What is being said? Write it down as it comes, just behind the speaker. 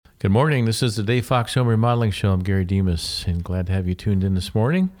Good morning. This is the Dave Fox Home Remodeling Show. I'm Gary Demas, and glad to have you tuned in this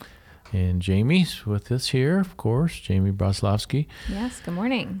morning. And Jamie's with us here, of course, Jamie Broslovsky. Yes, good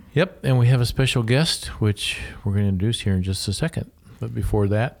morning. Yep, and we have a special guest, which we're going to introduce here in just a second. But before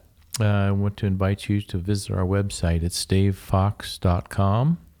that, I want to invite you to visit our website. It's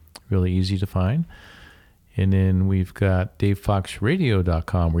davefox.com, really easy to find. And then we've got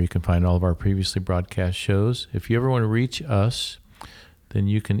davefoxradio.com, where you can find all of our previously broadcast shows. If you ever want to reach us, then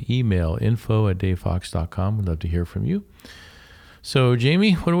you can email info@davefox.com. We'd love to hear from you. So,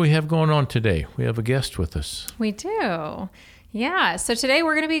 Jamie, what do we have going on today? We have a guest with us. We do. Yeah. So today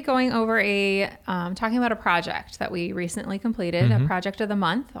we're going to be going over talking about a project that we recently completed, a project of the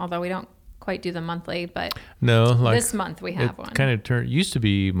month, although we don't quite do the monthly, but this month we have one. Kind of used to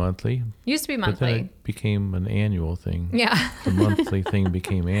be monthly. Used to be But monthly. then it became an annual thing. Yeah. The monthly thing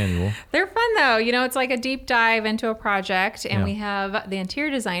became annual. They're fun though. You know, it's like a deep dive into a project, and Yeah. we have the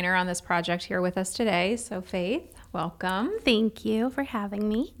interior designer on this project here with us today. So Faith, welcome. Thank you for having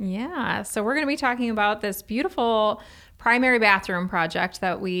me. Yeah. So we're going to be talking about this beautiful primary bathroom project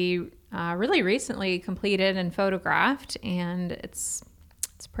that we really recently completed and photographed, and it's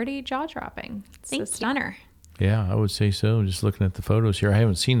pretty jaw-dropping. It's a stunner. Yeah, I would say so. Just looking at the photos here. I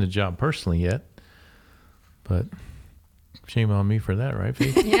haven't seen the job personally yet, but shame on me for that, right,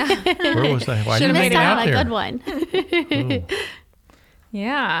 Faith? Yeah. Where was I? Why Should didn't I have get out a there? good one. Oh.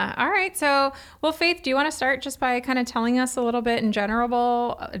 Yeah. All right. So, well, Faith, do you want to start just by kind of telling us a little bit in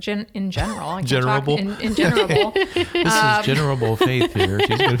general? I can't talk in general. This is Generable Faith here.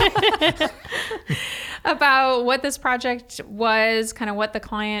 She's gonna about what this project was, kind of what the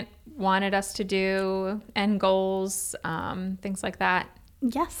client wanted us to do, end goals, things like that.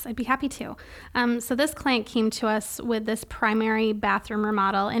 Yes, I'd be happy to. So this client came to us with this primary bathroom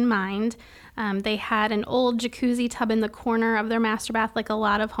remodel in mind. They had an old jacuzzi tub in the corner of their master bath, like a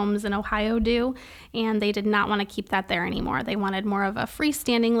lot of homes in Ohio do, and they did not want to keep that there anymore. They wanted more of a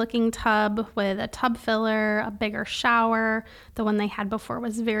freestanding looking tub with a tub filler, a bigger shower. The one they had before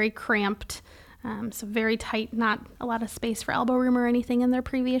was very cramped, so very tight, not a lot of space for elbow room or anything in their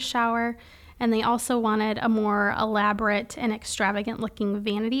previous shower. And they also wanted a more elaborate and extravagant looking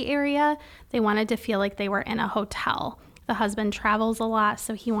vanity area. They wanted to feel like they were in a hotel. The husband travels a lot,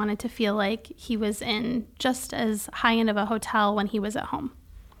 so he wanted to feel like he was in just as high end of a hotel when he was at home.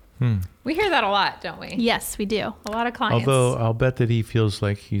 We hear that a lot, don't we? Yes, we do. A lot of clients. Although I'll bet that he feels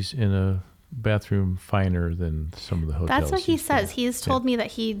like he's in a bathroom finer than some of the hotels. That's what he he's says. been. He has told me that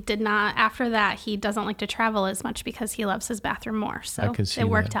he did not, after that, he doesn't like to travel as much because he loves his bathroom more. So can see it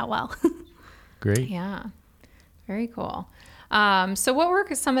worked that. out well. Great. Yeah. Very cool. So what were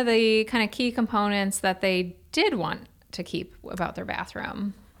some of the kind of key components that they did want to keep about their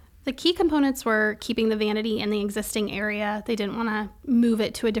bathroom? The key components were keeping the vanity in the existing area. They didn't want to move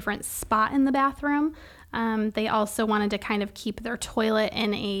it to a different spot in the bathroom. They also wanted to kind of keep their toilet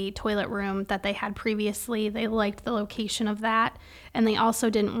in a toilet room that they had previously. They liked the location of that. And they also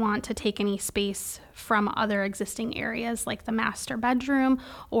didn't want to take any space from other existing areas like the master bedroom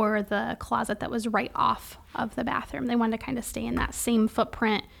or the closet that was right off of the bathroom. They wanted to kind of stay in that same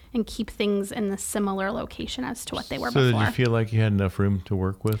footprint and keep things in the similar location as to what they were So before. did you feel like you had enough room to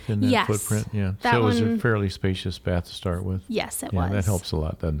work with in that Yes. footprint? Yeah. That So it was a one- fairly spacious bath to start with. Yes, it Yeah, was. that helps a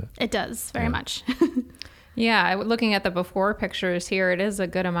lot, doesn't it? It does, very much. Yeah, looking at the before pictures here, it is a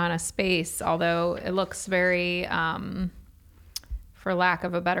good amount of space, although it looks very, for lack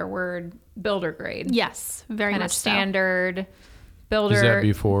of a better word, builder grade. Yes, very Kind much of so. standard builder. Is that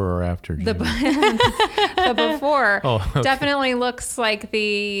before or after? The, Jamie? the before Oh, okay. definitely looks like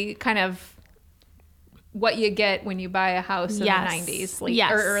the kind of what you get when you buy a house in Yes. the 90s, like,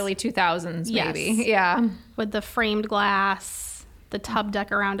 Yes. or early 2000s, maybe. Yes. Yeah. With the framed glass, the tub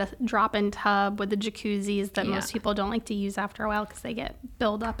deck around a drop-in tub with the jacuzzis that Yeah. most people don't like to use after a while because they get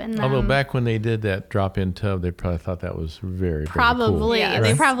build up in them. Although back when they did that drop-in tub, they probably thought that was very, very Probably, cool. Yeah,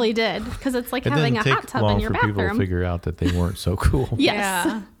 they right? probably did because it's like It having a didn't hot take tub long in your for people to bathroom. figure out that they weren't so cool. Yes.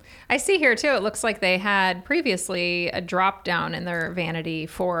 Yeah. I see here too, it looks like they had previously a drop down in their vanity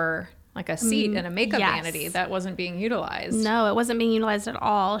for like a seat and a makeup yes. vanity that wasn't being utilized. No, it wasn't being utilized at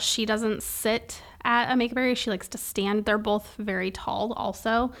all. She doesn't sit at a makeup area. She likes to stand. They're both very tall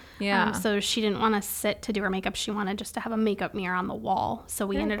also. Yeah. So she didn't want to sit to do her makeup. She wanted just to have a makeup mirror on the wall. So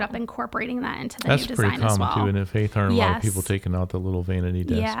we ended up incorporating that into the That's new pretty design as common well. too. And at Faith, aren't a lot of Yes. people taking out the little vanity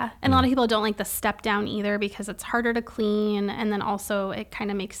desk? Yeah. And a lot of people don't like the step down either because it's harder to clean. And then also it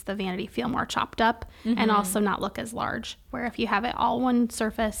kind of makes the vanity feel more chopped up and also not look as large. Where if you have it all one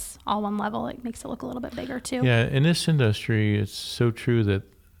surface, all one level, it makes it look a little bit bigger too. Yeah, in this industry, it's so true that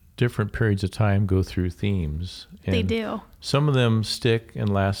different periods of time go through themes. And They do. some of them stick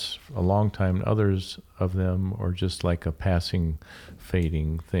and last a long time. Others of them are just like a passing,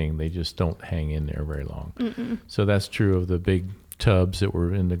 fading thing. They just don't hang in there very long. Mm-mm. So that's true of the big tubs that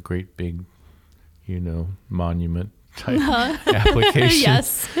were in the great big, monument type application.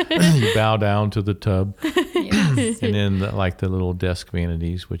 Yes. You bow down to the tub. Yes. And then the little desk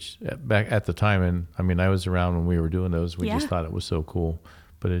vanities, which back at the time, and I mean, I was around when we were doing those. We just thought it was so cool,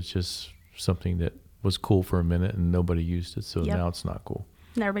 but it's just something that was cool for a minute and nobody used it. So now it's not cool.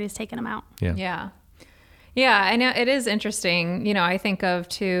 And everybody's taking them out. Yeah. Yeah. Yeah. I know it is interesting. I think of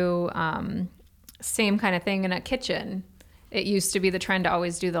too, same kind of thing in a kitchen. It used to be the trend to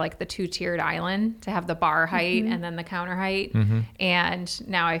always do the 2-tiered island, to have the bar height and then the counter height. And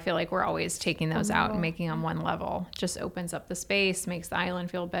now I feel like we're always taking those out and making them one level. Just opens up the space, makes the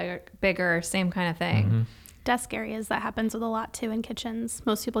island feel bigger, same kind of thing. Desk areas, that happens with a lot too in kitchens.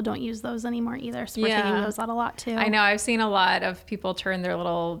 Most people don't use those anymore either. So we're taking those out a lot too. I know. I've seen a lot of people turn their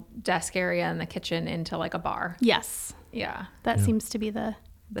little desk area in the kitchen into like a bar. Yes. Yeah. That seems to be the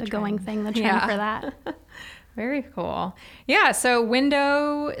going thing, the trend for that. Very cool. Yeah. So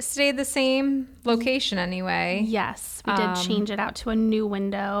window stayed the same location anyway. Yes. We did change it out to a new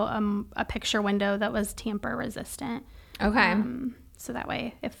window, a picture window that was tamper resistant. Okay. So that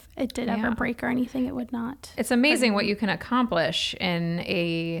way, if it did ever break or anything, it would not. It's amazing what you can accomplish in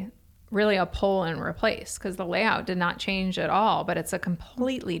a pull and replace, because the layout did not change at all, but it's a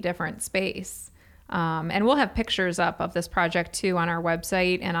completely different space. And we'll have pictures up of this project too on our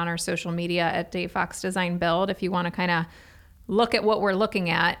website and on our social media at Dave Fox Design Build. If you want to kind of look at what we're looking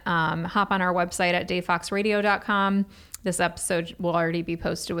at, hop on our website at davefoxradio.com. This episode will already be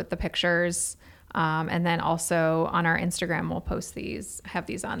posted with the pictures. And then also on our Instagram, we'll have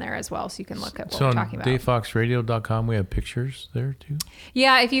these on there as well, so you can look at what we're talking about. So on davefoxradio.com, we have pictures there too?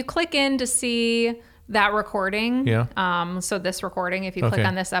 Yeah, if you click in to see that recording, so this recording, if you click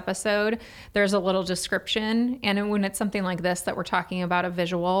on this episode, there's a little description. And when it's something like this that we're talking about, a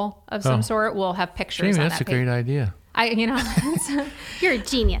visual of some sort, we'll have pictures on that that's a great idea. You're a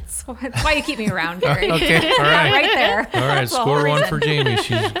genius. That's why you keep me around, Gary. Okay, all right. Right there. All right, That's the whole score one reason. for Jamie.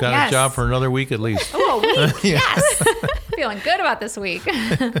 She's got a job for another week at least. Oh, a week. Yes. Feeling good about this week.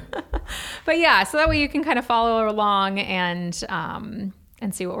 But yeah, so that way you can kind of follow along and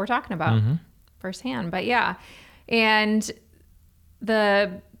see what we're talking about firsthand. But yeah. And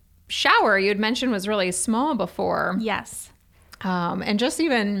the shower you had mentioned was really small before. Yes. And just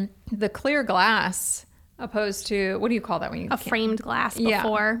even the clear glass opposed to, what do you call that when you framed glass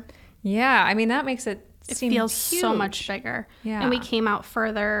before. Yeah. I mean, that makes it seem feels huge. so much bigger. Yeah. And we came out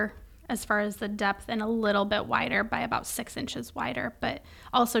further as far as the depth and a little bit wider by about 6 inches wider, but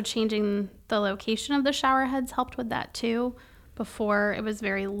also changing the location of the shower heads helped with that too. Before it was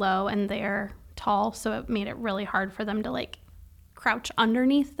very low and they're tall, so it made it really hard for them to crouch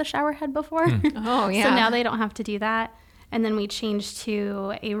underneath the shower head before. Oh, yeah. So now they don't have to do that. And then we changed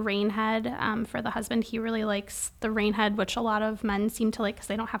to a rain head for the husband. He really likes the rain head, which a lot of men seem to like because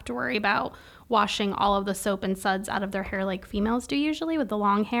they don't have to worry about washing all of the soap and suds out of their hair like females do usually with the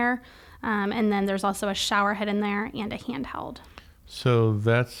long hair. And then there's also a shower head in there and a handheld. So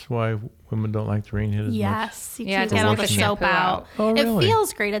that's why women don't like the rain head as much? Yes, you Yeah, can't it get all doesn't the get soap shampoo out. out. Oh, really? It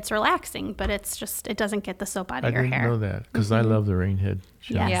feels great. It's relaxing, but it's just, it doesn't get the soap out I of your didn't hair. know that because I love the rain head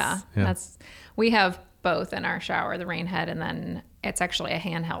shower. Yes. Yeah. We have both in our shower, the rain head, and then it's actually a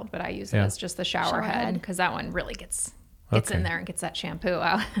handheld, but I use it as just the shower head because that one really gets in there and gets that shampoo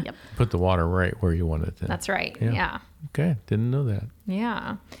out. Yep. Put the water right where you want it then. That's right. Yeah. Okay, didn't know that.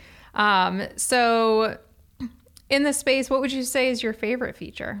 Yeah. So in the space, what would you say is your favorite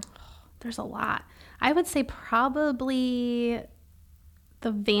feature? There's a lot. I would say probably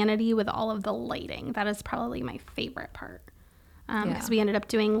the vanity with all of the lighting. That is probably my favorite part. Because we ended up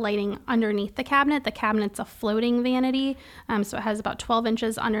doing lighting underneath the cabinet. The cabinet's a floating vanity, so it has about 12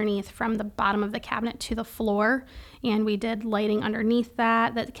 inches underneath from the bottom of the cabinet to the floor. And we did lighting underneath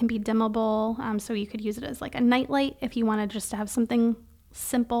that can be dimmable, so you could use it as like a night light if you wanted just to have something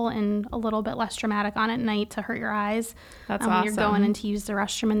simple and a little bit less dramatic on at night to hurt your eyes. That's when you're awesome. going in to use the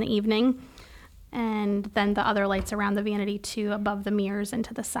restroom in the evening. And then the other lights around the vanity too, above the mirrors and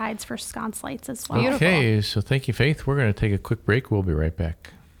to the sides for sconce lights as well. Beautiful. Okay, so thank you, Faith. We're going to take a quick break. We'll be right back.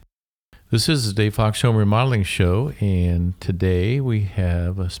 This is the Dave Fox Home Remodeling Show, and today we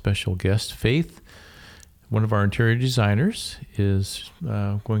have a special guest, Faith. One of our interior designers is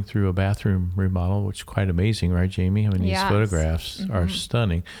going through a bathroom remodel, which is quite amazing, right, Jamie? I mean, these photographs are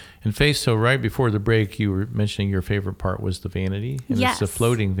stunning. And Faith, so right before the break, you were mentioning your favorite part was the vanity, and it's the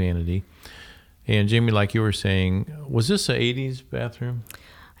floating vanity. And Jamie, like you were saying, was this an 80s bathroom?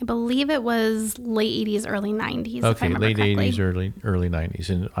 I believe it was late 80s, early 90s. If I Okay, remember late correctly. 80s, early 90s.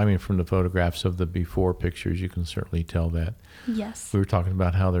 And I mean, from the photographs of the before pictures, you can certainly tell that. Yes. We were talking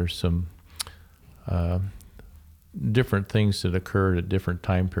about how there's some different things that occurred at different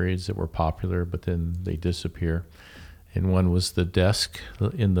time periods that were popular, but then they disappear. And one was the desk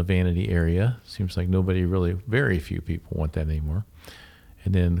in the vanity area. Seems like very few people want that anymore.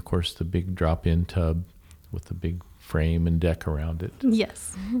 And then, of course, the big drop-in tub with the big frame and deck around it,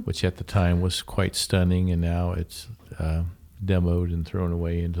 Yes. which at the time was quite stunning, and now it's demoed and thrown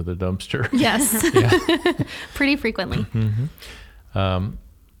away into the dumpster. Yes. Yeah. Pretty frequently.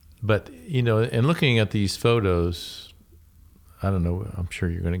 But, and looking at these photos, I don't know, I'm sure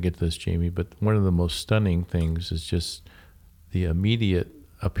you're going to get to this, Jamie, but one of the most stunning things is just the immediate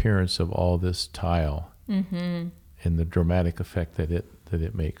appearance of all this tile and the dramatic effect that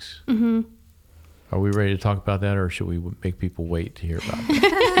it makes. Mm-hmm. Are we ready to talk about that, or should we make people wait to hear about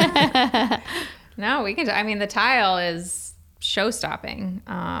it? No, we can. I mean, the tile is show-stopping.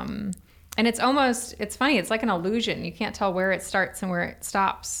 And it's funny. It's like an illusion. You can't tell where it starts and where it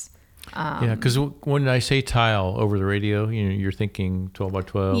stops. Yeah, because when I say tile over the radio, you're thinking 12 by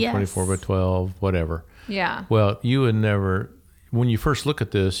 12, Yes. 24 by 12, whatever. Yeah. Well, you would never, when you first look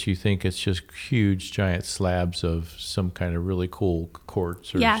at this, you think it's just huge, giant slabs of some kind of really cool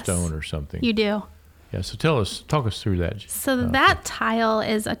quartz or Yes. stone or something. You do. Yeah, so talk us through that. So that tile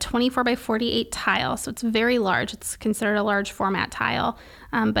is a 24 by 48 tile. So it's very large. It's considered a large format tile.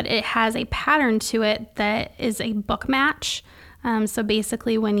 But it has a pattern to it that is a book match. So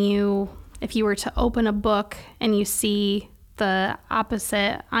basically if you were to open a book and you see the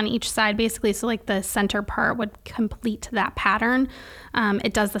opposite on each side, basically, so like the center part would complete that pattern.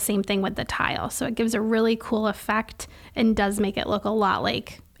 It does the same thing with the tile. So it gives a really cool effect and does make it look a lot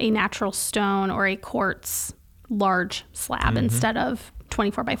like a natural stone or a quartz large slab instead of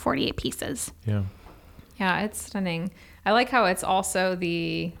 24 by 48 pieces. Yeah. Yeah, it's stunning. I like how it's also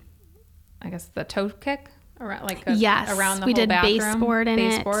the toe kick around, Yes, around the we whole did bathroom. baseboard in it.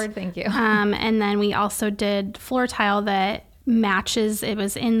 Baseboard, thank you. And then we also did floor tile that matches. It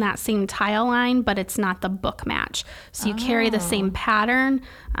was in that same tile line, but it's not the book match. So you carry the same pattern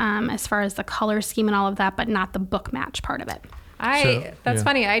as far as the color scheme and all of that, but not the book match part of it. That's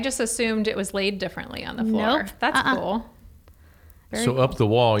funny. I just assumed it was laid differently on the floor. Nope. That's cool. Very So cool. up the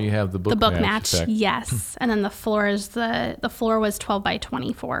wall, you have the book match, effect. yes. And then the floor was 12 by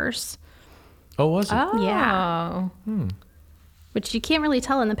 24s. Oh, was it? Oh. Yeah. Which you can't really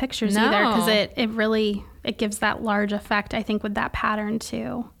tell in the pictures No. either, because it gives that large effect, I think, with that pattern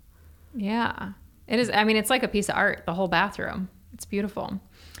too. Yeah. It is. I mean, it's like a piece of art, the whole bathroom. It's beautiful.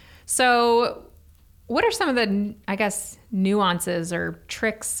 So what are some of the, nuances or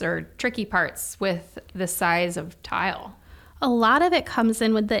tricks or tricky parts with the size of tile? A lot of it comes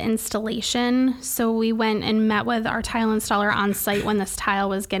in with the installation. So we went and met with our tile installer on site when this tile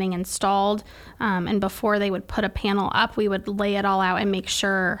was getting installed. And before they would put a panel up, we would lay it all out and make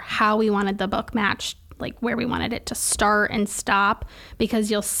sure how we wanted the book match, like where we wanted it to start and stop. Because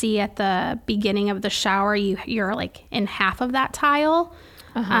you'll see at the beginning of the shower, you're like in half of that tile.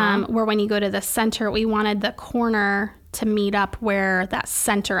 Where when you go to the center, we wanted the corner to meet up where that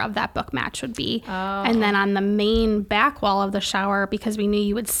center of that book match would be. And then on the main back wall of the shower, because we knew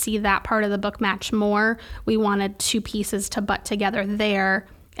you would see that part of the book match more, we wanted two pieces to butt together there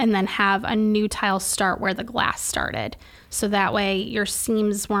and then have a new tile start where the glass started. So that way your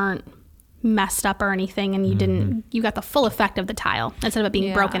seams weren't messed up or anything, and you got the full effect of the tile instead of it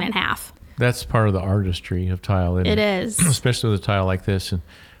being broken in half. That's part of the artistry of tile. It is. Especially with a tile like this. And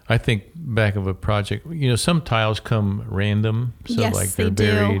I think back of a project, some tiles come random. So Yes, like they're they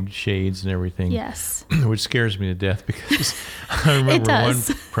do. buried shades and everything. Yes. Which scares me to death because I remember one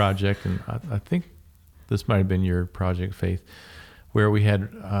project, and I think this might have been your project, Faith, where we had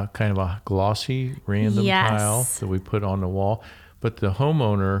kind of a glossy random tile that we put on the wall. But the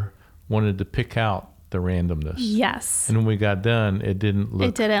homeowner wanted to pick out the randomness. Yes. And when we got done, it didn't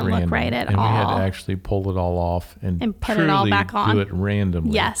look random. Right at and all. And we had to actually pull it all off and put it all back on. do it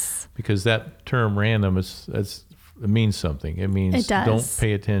randomly. Yes. Because that term random it means something. It means it does. Don't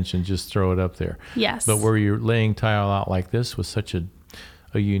pay attention, just throw it up there. Yes. But where you're laying tile out like this with such a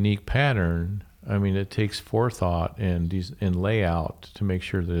unique pattern, I mean, it takes forethought and layout to make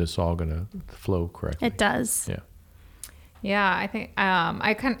sure that it's all going to flow correctly. It does. Yeah. Yeah, I think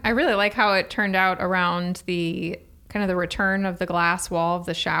I really like how it turned out around the kind of the return of the glass wall of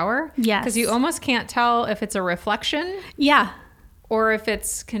the shower. Yes. Because you almost can't tell if it's a reflection. Yeah. Or if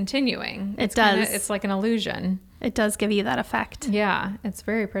it's continuing. It does. It's like an illusion. It does give you that effect. Yeah, it's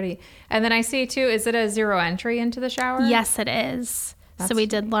very pretty. And then I see too, is it a zero entry into the shower? Yes, it is. So we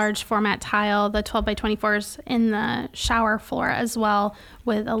did large format tile, the 12 by 24s in the shower floor as well,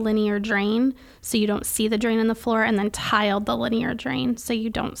 with a linear drain. So you don't see the drain in the floor, and then tiled the linear drain so you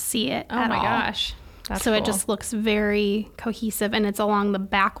don't see it at all. Oh my gosh. That's so cool. It just looks very cohesive, and it's along the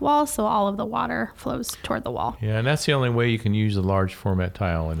back wall, so all of the water flows toward the wall. Yeah, and that's the only way you can use a large format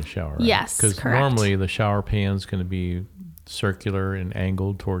tile in a shower, right? Yes, because correct. normally the shower pan is going to be circular and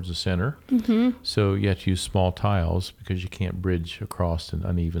angled towards the center. Mm-hmm. So you have to use small tiles because you can't bridge across an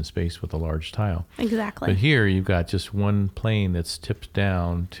uneven space with a large tile. Exactly. But here you've got just one plane that's tipped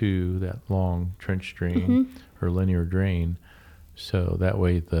down to that long trench drain or linear drain. So that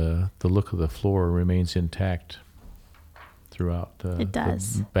way the look of the floor remains intact throughout It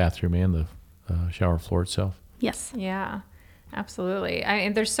does. the bathroom and the shower floor itself. Yes. Yeah, absolutely. I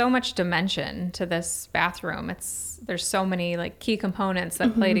mean, there's so much dimension to this bathroom. There's so many like key components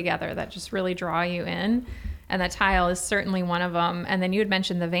that play together that just really draw you in. And the tile is certainly one of them. And then you had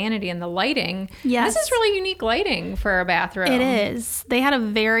mentioned the vanity and the lighting. Yes. This is really unique lighting for a bathroom. It is. They had a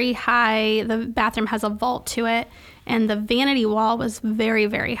very high, the bathroom has a vault to it, and the vanity wall was very,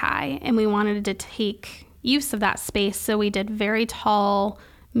 very high. And we wanted to take use of that space. So we did very tall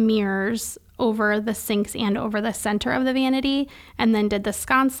mirrors over the sinks and over the center of the vanity, and then did the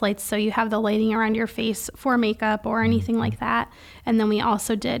sconce lights so you have the lighting around your face for makeup or anything like that. And then we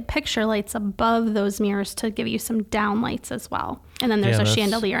also did picture lights above those mirrors to give you some down lights as well. And then there's a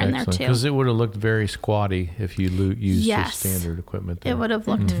chandelier in there too. Because it would have looked very squatty if you used Yes. the standard equipment there. It would have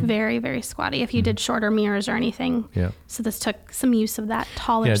looked very, very squatty if you did shorter mirrors or anything. Yeah. So this took some use of that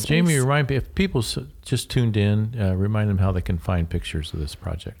taller Yeah, space. Jamie, remind me, if people just tuned in, remind them how they can find pictures of this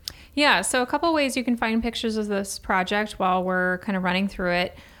project. Yeah, so a couple ways you can find pictures of this project while we're kind of running through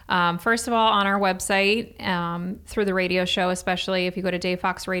it. First of all, on our website, through the radio show, especially if you go to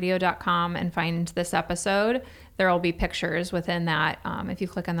davefoxradio.com and find this episode, there will be pictures within that. If you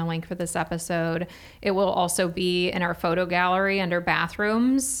click on the link for this episode, it will also be in our photo gallery under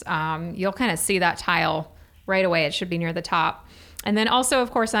bathrooms. You'll kind of see that tile right away. It should be near the top. And then also,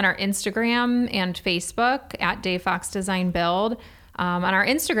 of course, on our Instagram and Facebook at Dave Fox Design Build. On our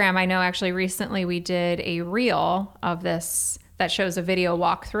Instagram, I know actually recently we did a reel of this that shows a video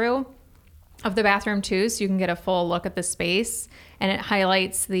walkthrough of the bathroom too, so you can get a full look at the space. And it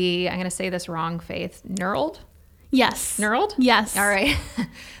highlights the, I'm going to say this wrong, Faith, knurled? Yes. Knurled? Yes. All right.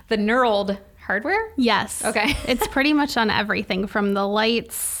 The knurled hardware? Yes. Okay. It's pretty much on everything from the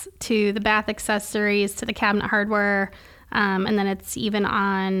lights to the bath accessories to the cabinet hardware. And then it's even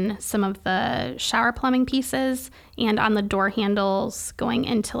on some of the shower plumbing pieces and on the door handles going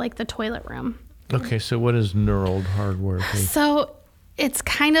into like the toilet room. Okay, so what is knurled hardware? So it's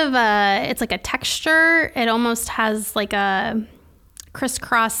kind of it's like a texture. It almost has like a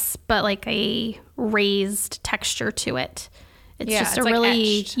crisscross, but like a raised texture to it. It's just a like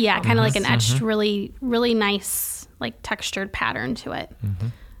really, etched. kind of like an etched, really, really nice, like textured pattern to it.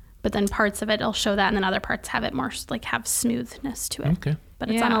 But then parts of it, it'll show that, and then other parts have it more like have smoothness to it. Okay. But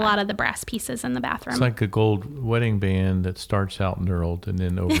it's on a Yeah. lot of the brass pieces in the bathroom. It's like a gold wedding band that starts out knurled and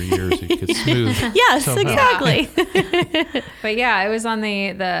then over years it gets smooth. Yes, somehow. exactly. But yeah, it was on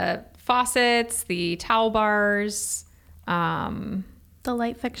the faucets, the towel bars, The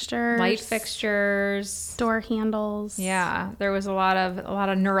light fixtures, door handles. Yeah, there was a lot of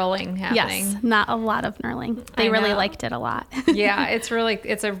knurling happening. Yes, not a lot of knurling. They really know. liked it a lot. Yeah, it's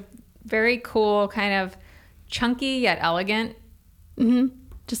a very cool kind of chunky yet elegant.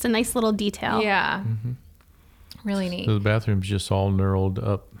 Just a nice little detail. Yeah, really neat. So the bathroom's just all knurled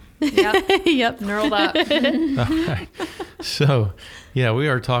up. Yep, Yep. knurled up. All right. So, yeah, we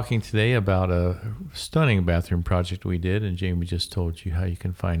are talking today about a stunning bathroom project we did, and Jamie just told you how you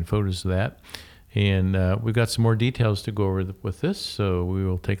can find photos of that. And we've got some more details to go over with this, so we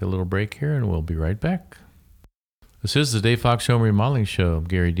will take a little break here, and we'll be right back. This is the Dave Fox Home Remodeling Show. I'm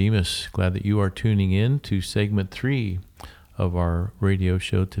Gary Demas. Glad that you are tuning in to segment 3 of our radio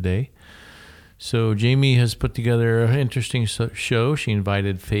show today. So Jamie has put together an interesting show. She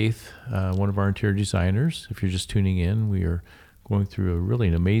invited Faith, one of our interior designers. If you're just tuning in, we are going through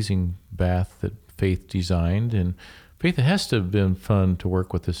an amazing bath that Faith designed. And Faith, it has to have been fun to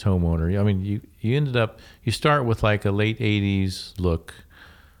work with this homeowner. I mean, you start with like a late 80s look,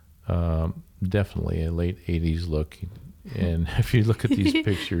 definitely a late 80s look. And if you look at these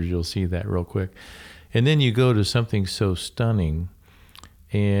pictures, you'll see that real quick. And then you go to something so stunning.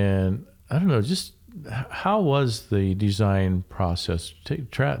 And I don't know, just how was the design process?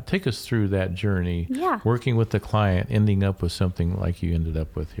 Take us through that journey. Yeah. Working with the client, ending up with something like you ended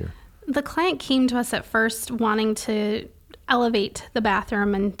up with here. The client came to us at first wanting to elevate the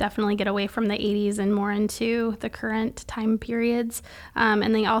bathroom and definitely get away from the 80s and more into the current time periods.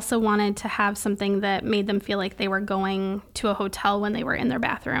 And they also wanted to have something that made them feel like they were going to a hotel when they were in their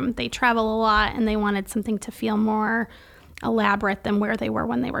bathroom. They travel a lot, and they wanted something to feel more elaborate than where they were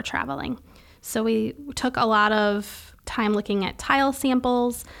when they were traveling. So we took a lot of time looking at tile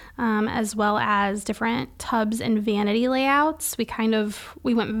samples, as well as different tubs and vanity layouts.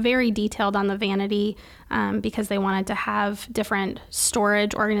 We went very detailed on the vanity because they wanted to have different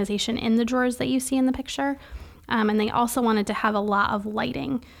storage organization in the drawers that you see in the picture. And they also wanted to have a lot of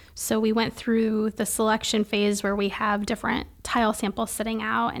lighting. So we went through the selection phase where we have different tile samples sitting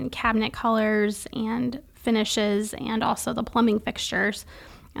out and cabinet colors and finishes and also the plumbing fixtures.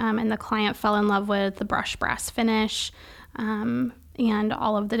 And the client fell in love with the brushed brass finish and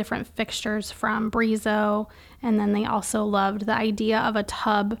all of the different fixtures from Brizo. And then they also loved the idea of a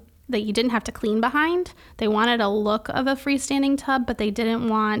tub that you didn't have to clean behind. They wanted a look of a freestanding tub, but they didn't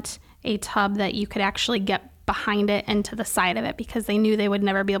want a tub that you could actually get behind it and to the side of it because they knew they would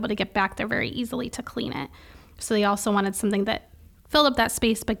never be able to get back there very easily to clean it. So they also wanted something that filled up that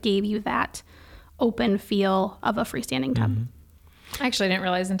space but gave you that open feel of a freestanding tub. Mm-hmm. I actually didn't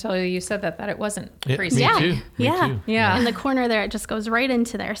realize until you said that it wasn't freestanding. Yeah. Me too. Yeah. Yeah. In the corner there, it just goes right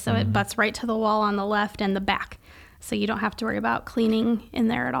into there. So it butts right to the wall on the left and the back. So you don't have to worry about cleaning in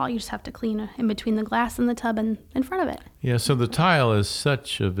there at all. You just have to clean in between the glass and the tub and in front of it. Yeah, so the tile is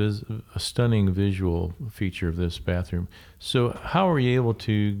such a stunning visual feature of this bathroom. So how were you able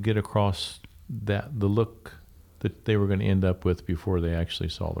to get across the look that they were going to end up with before they actually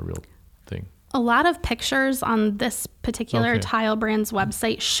saw the real thing? A lot of pictures on this particular Okay. tile brand's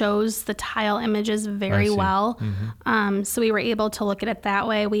website shows the tile images very see. well. So we were able to look at it that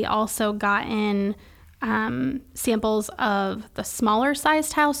way. We also got in samples of the smaller size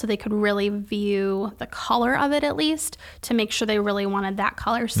tile so they could really view the color of it at least to make sure they really wanted that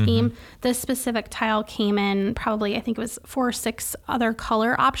color scheme. This specific tile came in probably, I think it was 4 or 6 other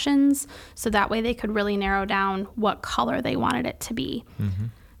color options. So that way they could really narrow down what color they wanted it to be.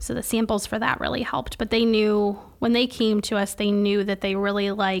 So the samples for that really helped. But they knew, when they came to us, they knew that they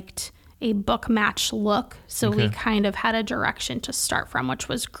really liked a book match look. So we Okay. kind of had a direction to start from, which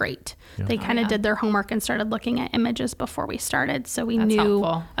was great. Yeah. They kind of did their homework and started looking at images before we started. So we That's knew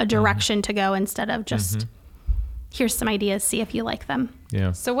helpful. a direction to go instead of just, here's some ideas, see if you like them.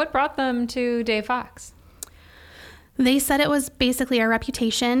 Yeah. So what brought them to Dave Fox? They said it was basically our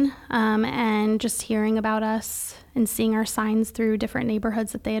reputation and just hearing about us and seeing our signs through different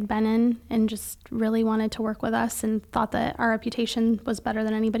neighborhoods that they had been in and just really wanted to work with us and thought that our reputation was better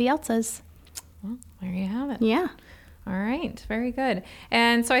than anybody else's. Well, there you have it. Yeah. All right, very good.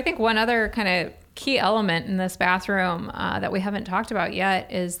 And so I think one other kind of key element in this bathroom that we haven't talked about yet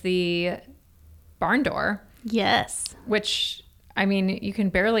is the barn door, Yes. which, I mean, you can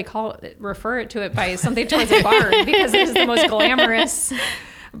barely refer to it by something towards a barn because it is the most glamorous,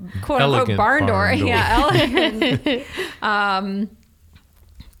 quote unquote, Elegant barn door. barn door. Yeah, elegant.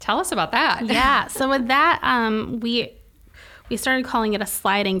 Tell us about that. Yeah. So with that, we started calling it a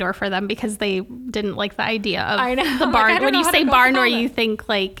sliding door for them because they didn't like the idea of I know. the Like, barn. I don't When know you how to say go barn door, about it. you think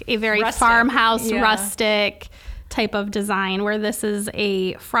like a very Rustic. farmhouse, Yeah. rustic type of design, where this is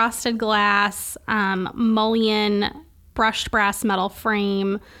a frosted glass, mullion, brushed brass metal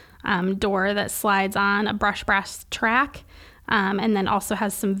frame door that slides on a brushed brass track. And then also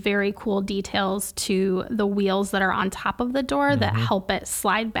has some very cool details to the wheels that are on top of the door that help it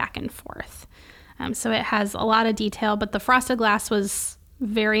slide back and forth. So it has a lot of detail, but the frosted glass was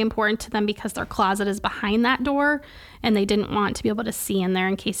very important to them because their closet is behind that door and they didn't want to be able to see in there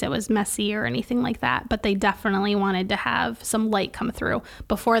in case it was messy or anything like that. But they definitely wanted to have some light come through.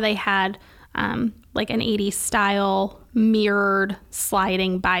 Before they had like an 80s style mirrored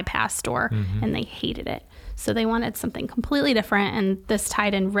sliding bypass door and they hated it. So they wanted something completely different, and this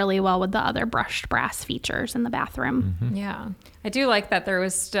tied in really well with the other brushed brass features in the bathroom. Yeah. I do like that there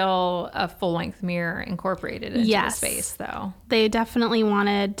was still a full-length mirror incorporated into Yes. the space, though. They definitely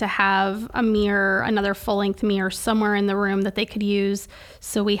wanted to have a mirror, another full-length mirror somewhere in the room that they could use.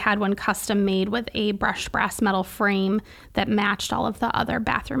 So we had one custom made with a brushed brass metal frame that matched all of the other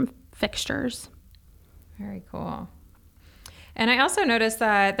bathroom fixtures. Very cool. And I also noticed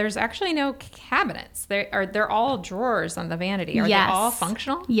that there's actually no cabinets. They're all drawers on the vanity. Are Yes. they all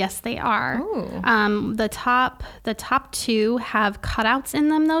functional? Yes, they are. Ooh. The top 2 have cutouts in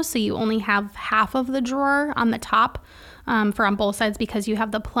them though, so you only have half of the drawer on the top for on both sides because you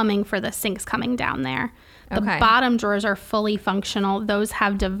have the plumbing for the sinks coming down there. The Okay. bottom drawers are fully functional. Those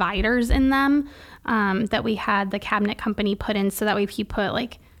have dividers in them that we had the cabinet company put in, so that way if you put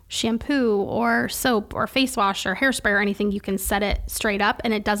like shampoo or soap or face wash or hairspray or anything, you can set it straight up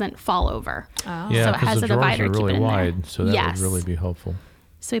and it doesn't fall over. Oh. Yeah, So it has because the a drawers divider are to keep really it in there. wide, so that Yes. would really be helpful.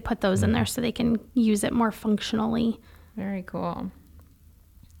 So we put those in there so they can use it more functionally. Very cool.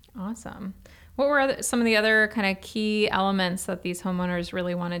 Awesome. What were some of the other kind of key elements that these homeowners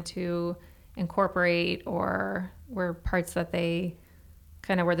really wanted to incorporate, or were parts that they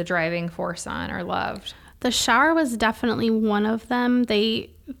kind of were the driving force on or loved? The shower was definitely one of them.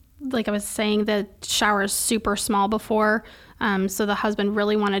 Like I was saying, the shower is super small before. So the husband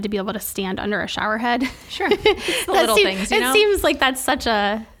really wanted to be able to stand under a shower head. Sure. It's the little things, you know? It seems like that's such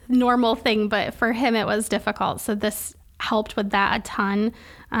a normal thing, but for him it was difficult. So this helped with that a ton.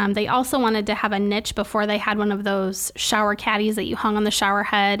 They also wanted to have a niche before. They had one of those shower caddies that you hung on the shower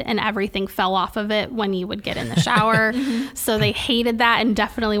head and everything fell off of it when you would get in the shower. So they hated that and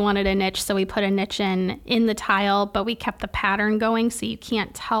definitely wanted a niche. So we put a niche in the tile, but we kept the pattern going so you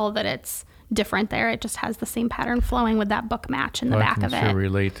can't tell that it's different there. It just has the same pattern flowing with that book match in the back of I can it. sure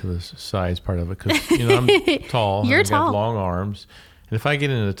relate to the size part of it because, I'm tall. You're and I have tall. long arms. And if I get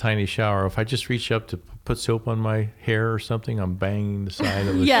in a tiny shower, if I just reach up to put soap on my hair or something, I'm banging the side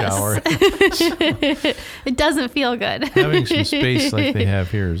of the shower. It doesn't feel good. Having some space like they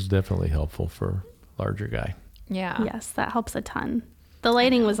have here is definitely helpful for a larger guy. Yeah. Yes, that helps a ton. The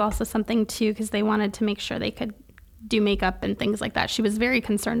lighting was also something too, because they wanted to make sure they could do makeup and things like that. She was very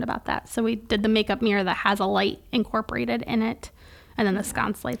concerned about that. So we did the makeup mirror that has a light incorporated in it. And then the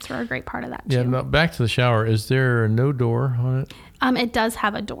sconce lights were a great part of that too. Yeah, now back to the shower. Is there no door on it? It does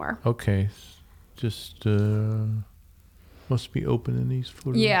have a door. Okay. Just must be open in these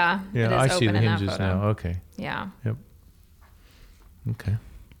photos. Yeah. it Yeah, is I see open the in that hinges photo. now. Okay. Yeah. Yep. Okay.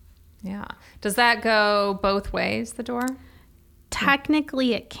 Yeah. Does that go both ways, the door?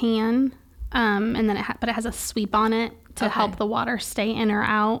 Technically it can. And then but it has a sweep on it to Okay. help the water stay in or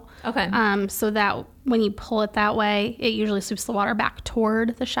out. Okay. So that when you pull it that way, it usually sweeps the water back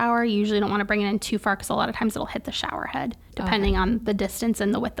toward the shower. You usually don't want to bring it in too far because a lot of times it'll hit the shower head, depending on the distance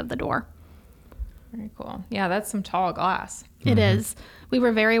and the width of the door. Very cool. Yeah, that's some tall glass. It is. We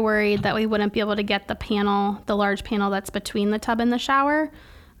were very worried that we wouldn't be able to get the large panel that's between the tub and the shower,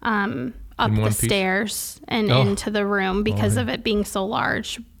 up In the one piece? stairs and Oh. into the room because of it being so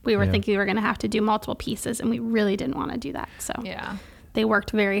large. We were Yeah. thinking we were going to have to do multiple pieces, and we really didn't want to do that. So Yeah. they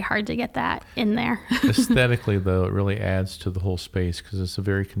worked very hard to get that in there. Aesthetically, though, it really adds to the whole space because it's a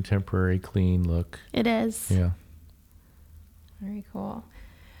very contemporary, clean look. It is. Yeah. Very cool.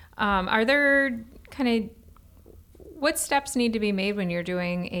 Are there what steps need to be made when you're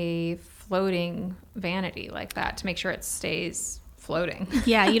doing a floating vanity like that to make sure it stays floating?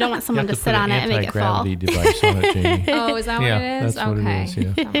 Yeah, you don't want someone to sit on it and make it fall. Anti-gravity device on it, Jamie. Oh, is that Yeah, what it is? that's what it Okay. is,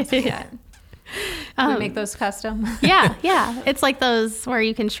 yeah. That must be it. We make those custom. Yeah. It's like those where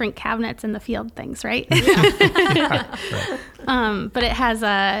you can shrink cabinets in the field things, right? But it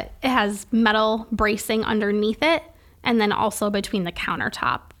has metal bracing underneath it, and then also between the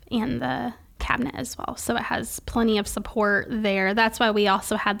countertop and the cabinet as well. So it has plenty of support there. That's why we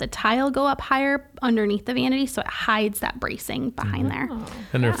also had the tile go up higher underneath the vanity, so it hides that bracing behind there.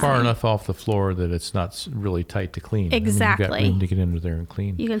 And they're far enough off the floor that it's not really tight to clean. Exactly. I mean, you've got room to get under there and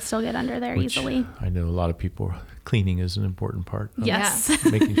clean. You can still get under there which easily. I know a lot of people, cleaning is an important part of Yes.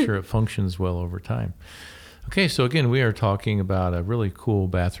 making sure it functions well over time. Okay, so again, we are talking about a really cool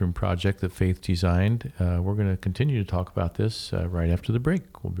bathroom project that Faith designed. We're going to continue to talk about this right after the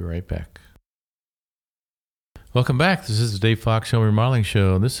break. We'll be right back. Welcome back. This is the Dave Fox Home Remodeling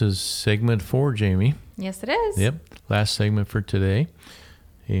Show. This is segment 4, Jamie. Yes, it is. Yep, last segment for today.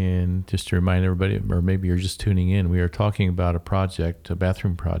 And just to remind everybody, or maybe you're just tuning in, we are talking about a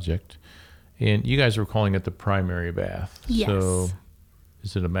bathroom project. And you guys were calling it the primary bath. Yes. So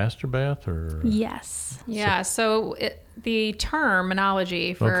is it a master bath or? Yes. Yeah. So the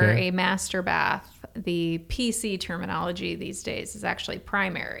terminology for Okay. a master bath, the PC terminology these days is actually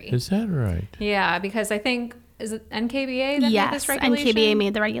primary. Is that right? Yeah, because I think, is it NKBA that made Yes. this regulation? NKBA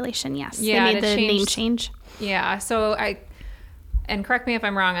made the regulation. Yes. Yeah, They and made it the name changed- change. Yeah. So and correct me if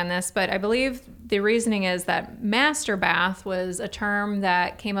I'm wrong on this, but I believe the reasoning is that master bath was a term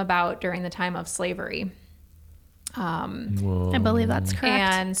that came about during the time of slavery. Whoa. I believe that's correct.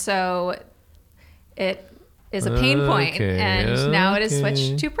 And so it is a pain point, and now it is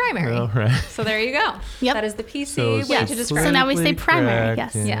switched to primary. All right. So there you go. Yep. That is the PC So it's way to describe So it. now we say politically primary,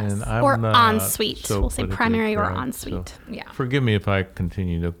 correct, yes. Yes. and I'm Or not ensuite. so We'll say politically primary or correct, ensuite. so Yeah. forgive me if I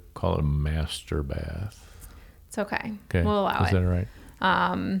continue to call it a master bath. It's okay. Okay. We'll allow Is it. that all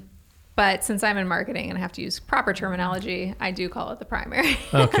right? But since I'm in marketing and I have to use proper terminology, I do call it the primary.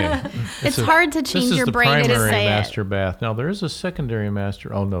 Okay. It's hard to change your brain to This is the primary say master bath. Now, there is a secondary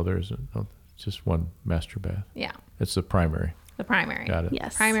master. Oh, no, there's just one master bath. Yeah, It's the primary. the primary. Got it.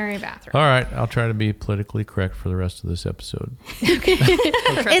 Yes. Primary bathroom. All right. I'll try to be politically correct for the rest of this episode.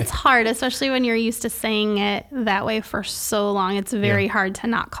 It's hard, especially when you're used to saying it that way for so long. It's very hard to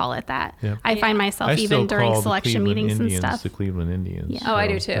not call it that. Yeah. I find myself I even still during call the selection Cleveland meetings Indians and stuff. the Cleveland Indians. Yeah. Oh, I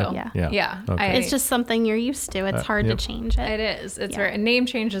do too. Yeah. Yeah. Okay. It's just something you're used to. It's hard yep. to change it. It is. It's Yeah. very, name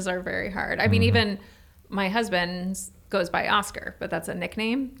changes are very hard. I mean, even my husband goes by Oscar, but that's a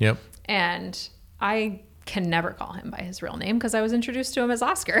nickname. Yep. And I can never call him by his real name because I was introduced to him as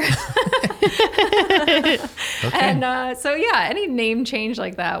Oscar. And so, yeah, any name change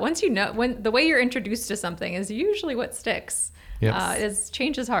like that, once you know, when the way you're introduced to something is usually what sticks. Yep.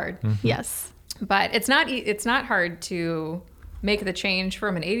 Change is hard. Yes. But it's not hard to make the change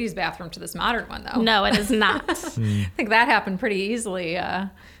from an 80s bathroom to this modern one, though. No, it is not. I think that happened pretty easily.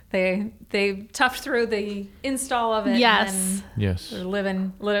 They toughed through the install of it. Yes. And Yes. they're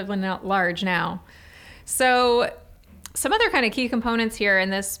living out large now. So some other kind of key components here in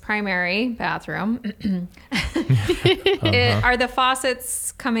this primary bathroom are the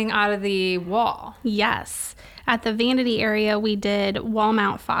faucets coming out of the wall. Yes. At the vanity area, we did wall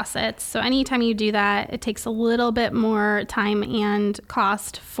mount faucets. So anytime you do that, it takes a little bit more time and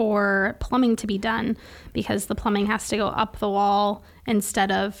cost for plumbing to be done because the plumbing has to go up the wall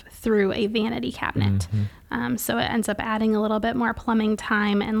instead of through a vanity cabinet. So it ends up adding a little bit more plumbing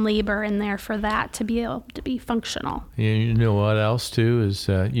time and labor in there for that to be able to be functional. You know what else too is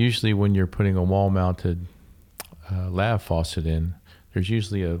usually when you're putting a wall-mounted lav faucet in, there's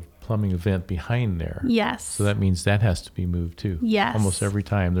usually a plumbing vent behind there. Yes. So that means that has to be moved too. Yes. Almost every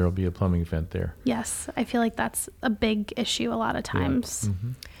time there will be a plumbing vent there. Yes. I feel like that's a big issue a lot of times.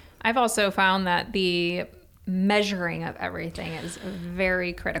 I've also found that the measuring of everything is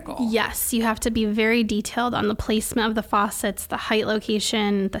very critical. Yes, you have to be very detailed on the placement of the faucets, the height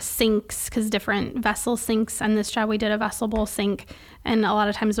location, the sinks, because different vessel sinks. On this job, we did a vessel bowl sink. And a lot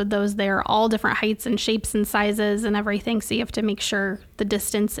of times with those, they're all different heights and shapes and sizes and everything. So you have to make sure the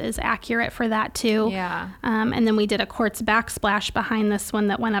distance is accurate for that too. Yeah. And then we did a quartz backsplash behind this one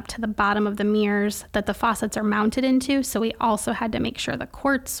that went up to the bottom of the mirrors that the faucets are mounted into. So we also had to make sure the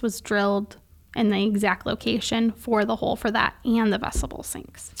quartz was drilled in the exact location for the hole for that and the vessel bowl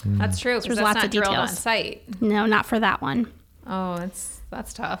sinks. That's true. There's There's lots not of drilled on details. site. No, not for that one. Oh,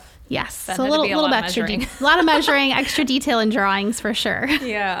 that's tough. Yes, That so a had to be a little lot of extra, measuring. a lot of measuring, extra detail and drawings for sure.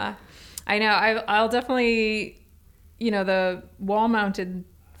 Yeah, I know. I'll definitely, the wall-mounted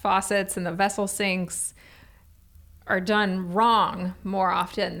faucets and the vessel sinks are done wrong more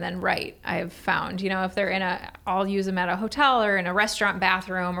often than right, I've found. If they're I'll use them at a hotel or in a restaurant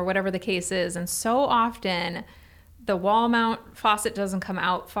bathroom or whatever the case is. And so often the wall mount faucet doesn't come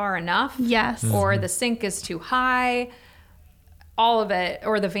out far enough. Yes. Or the sink is too high. All of it.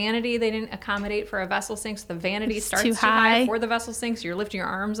 Or the vanity, they didn't accommodate for a vessel sink. So the vanity starts too high for the vessel sink. So you're lifting your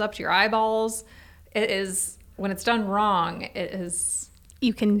arms up to your eyeballs. It is, when it's done wrong, it is...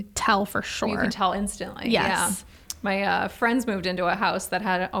 You can tell for sure. You can tell instantly. Yes. Yeah. My friends moved into a house that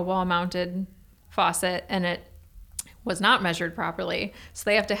had a wall-mounted faucet, and it was not measured properly. So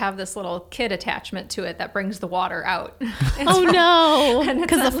they have to have this little kit attachment to it that brings the water out. Oh no!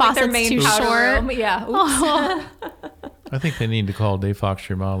 Because the like their faucet's main too powder short. room. Yeah. Oops. Oh, I think they need to call Dave Fox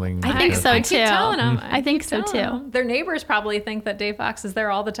Remodeling. I think so I too. keep telling them. I think so telling too. them. Their neighbors probably think that Dave Fox is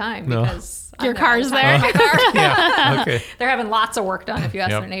there all the time No. because Your I'm all car's the time. there? My car. Yeah. Okay. They're having lots of work done if you ask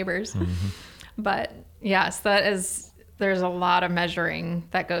Yep. their neighbors. But yes, there's a lot of measuring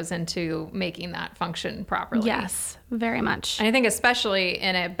that goes into making that function properly. Yes, very much. And I think especially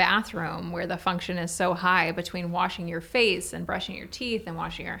in a bathroom where the function is so high between washing your face and brushing your teeth and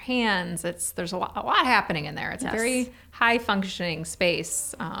washing your hands, there's a lot happening in there. It's Yes. a very high functioning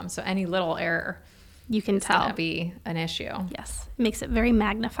space. So any little error You can is going tell. to be an issue. Yes, makes it very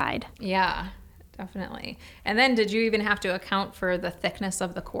magnified. Yeah, definitely. And then did you even have to account for the thickness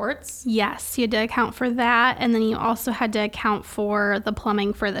of the quartz? Yes, you had to account for that. And then you also had to account for the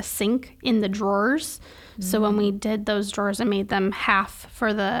plumbing for the sink in the drawers. So when we did those drawers and made them half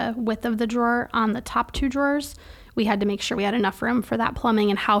for the width of the drawer on the top two drawers, we had to make sure we had enough room for that plumbing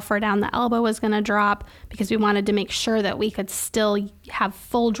and how far down the elbow was going to drop because we wanted to make sure that we could still have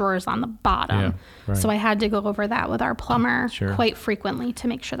full drawers on the bottom. Yeah, right. So I had to go over that with our plumber Sure. quite frequently to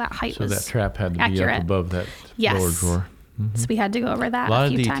make sure that height So was that trap had to be accurate. up above that Yes. lower drawer. So we had to go over that A lot a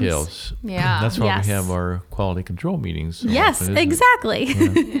of few times. details. Yeah. That's why Yes. we have our quality control meetings. So Yes, often, isn't it?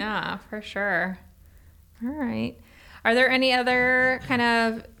 exactly. Yeah, for sure. All right. Are there any other kind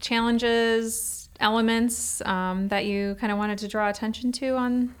of challenges, elements that you kind of wanted to draw attention to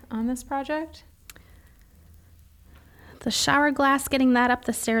on this project? The shower glass, getting that up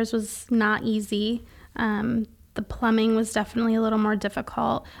the stairs was not easy. The plumbing was definitely a little more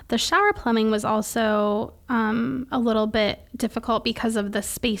difficult. The shower plumbing was also a little bit difficult because of the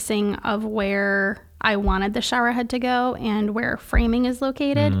spacing of where I wanted the shower head to go and where framing is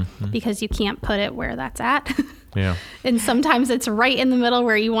located, because you can't put it where that's at. Yeah. And sometimes it's right in the middle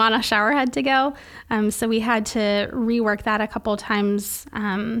where you want a shower head to go. So we had to rework that a couple times,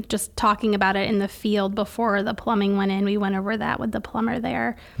 just talking about it in the field before the plumbing went in. We went over that with the plumber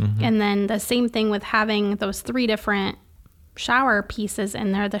there. And then the same thing with having those 3 different shower pieces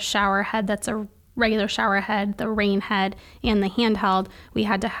in there, the shower head that's a regular shower head, the rain head, and the handheld. We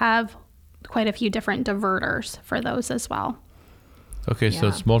had to have quite a few different diverters for those as well. Okay, so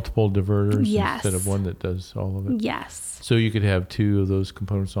it's multiple diverters Yes. instead of one that does all of it? Yes. So you could have 2 of those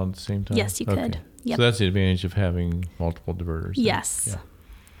components on at the same time? Yes, you could. Okay. Yep. So that's the advantage of having multiple diverters. then. Yes.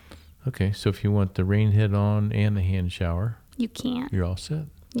 Yeah. Okay, so if you want the rain head on and the hand shower, You can't. you're all set.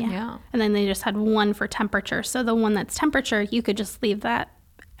 Yeah. And then they just had one for temperature. So the one that's temperature, you could just leave that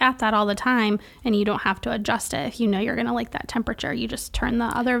at that all the time, and you don't have to adjust it. If you know you're going to like that temperature, you just turn the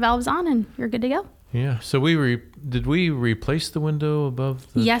other valves on and you're good to go. Yeah. So did we replace the window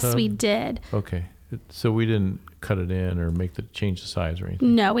above the Yes, tub? we did. Okay. So we didn't cut it in or change the size or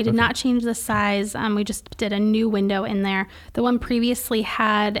anything? No, we did Okay. not change the size. We just did a new window in there. The one previously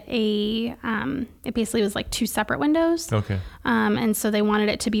had it basically was like 2 separate windows. Okay. And so they wanted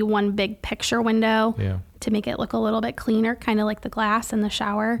it to be one big picture window Yeah. to make it look a little bit cleaner, kind of like the glass in the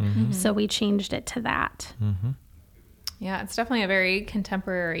shower. So we changed it to that. Mm-hmm. Yeah, it's definitely a very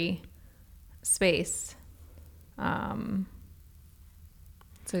contemporary space.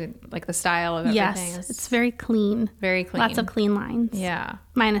 So like the style of everything Yes, is it's very clean. very clean. Lots of clean lines. Yeah.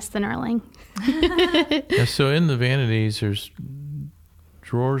 Minus the knurling. Yeah, so in the vanities, there's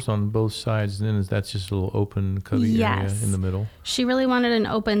drawers on both sides, and then that's just a little open cubby area Yes. in the middle. She really wanted an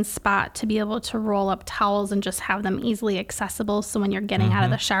open spot to be able to roll up towels and just have them easily accessible. So when you're getting out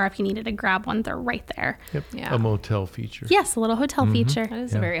of the shower, if you needed to grab one, they're right there. Yep. Yeah. A motel feature. Yes, a little hotel feature. That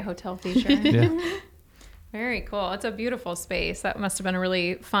is Yeah. a very hotel feature. Yeah. Very cool. It's a beautiful space. That must have been a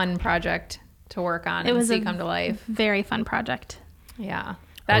really fun project to work on It and was see a come to life. very fun project. Yeah.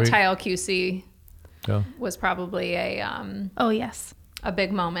 That we- tile QC Oh. was probably Oh, yes. a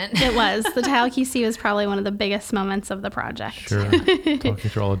big moment. It was. The tile QC was probably one of the biggest moments of the project. Sure. Talking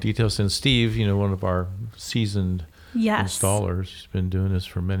through all the details. And Steve, one of our seasoned Yes. installers, he's been doing this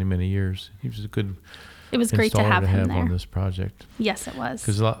for many, many years. He was a good It was great to installer have him on there. this project. Yes, it was.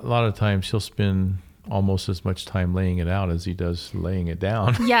 Because a lot of times he'll spend almost as much time laying it out as he does laying it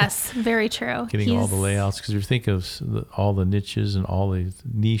down. Yes, very true. Getting all the layouts, because you think of all the niches and all the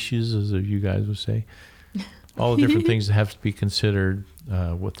niches, as you guys would say, all the different things that have to be considered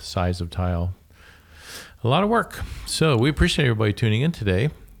with the size of tile. A lot of work. So we appreciate everybody tuning in today.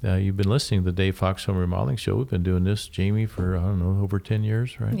 You've been listening to the Dave Fox Home Remodeling Show. We've been doing this, Jamie, for, over 10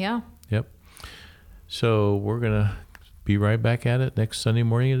 years, right? Yeah. Yep. So we're going to be right back at it next Sunday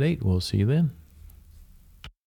morning at 8. We'll see you then.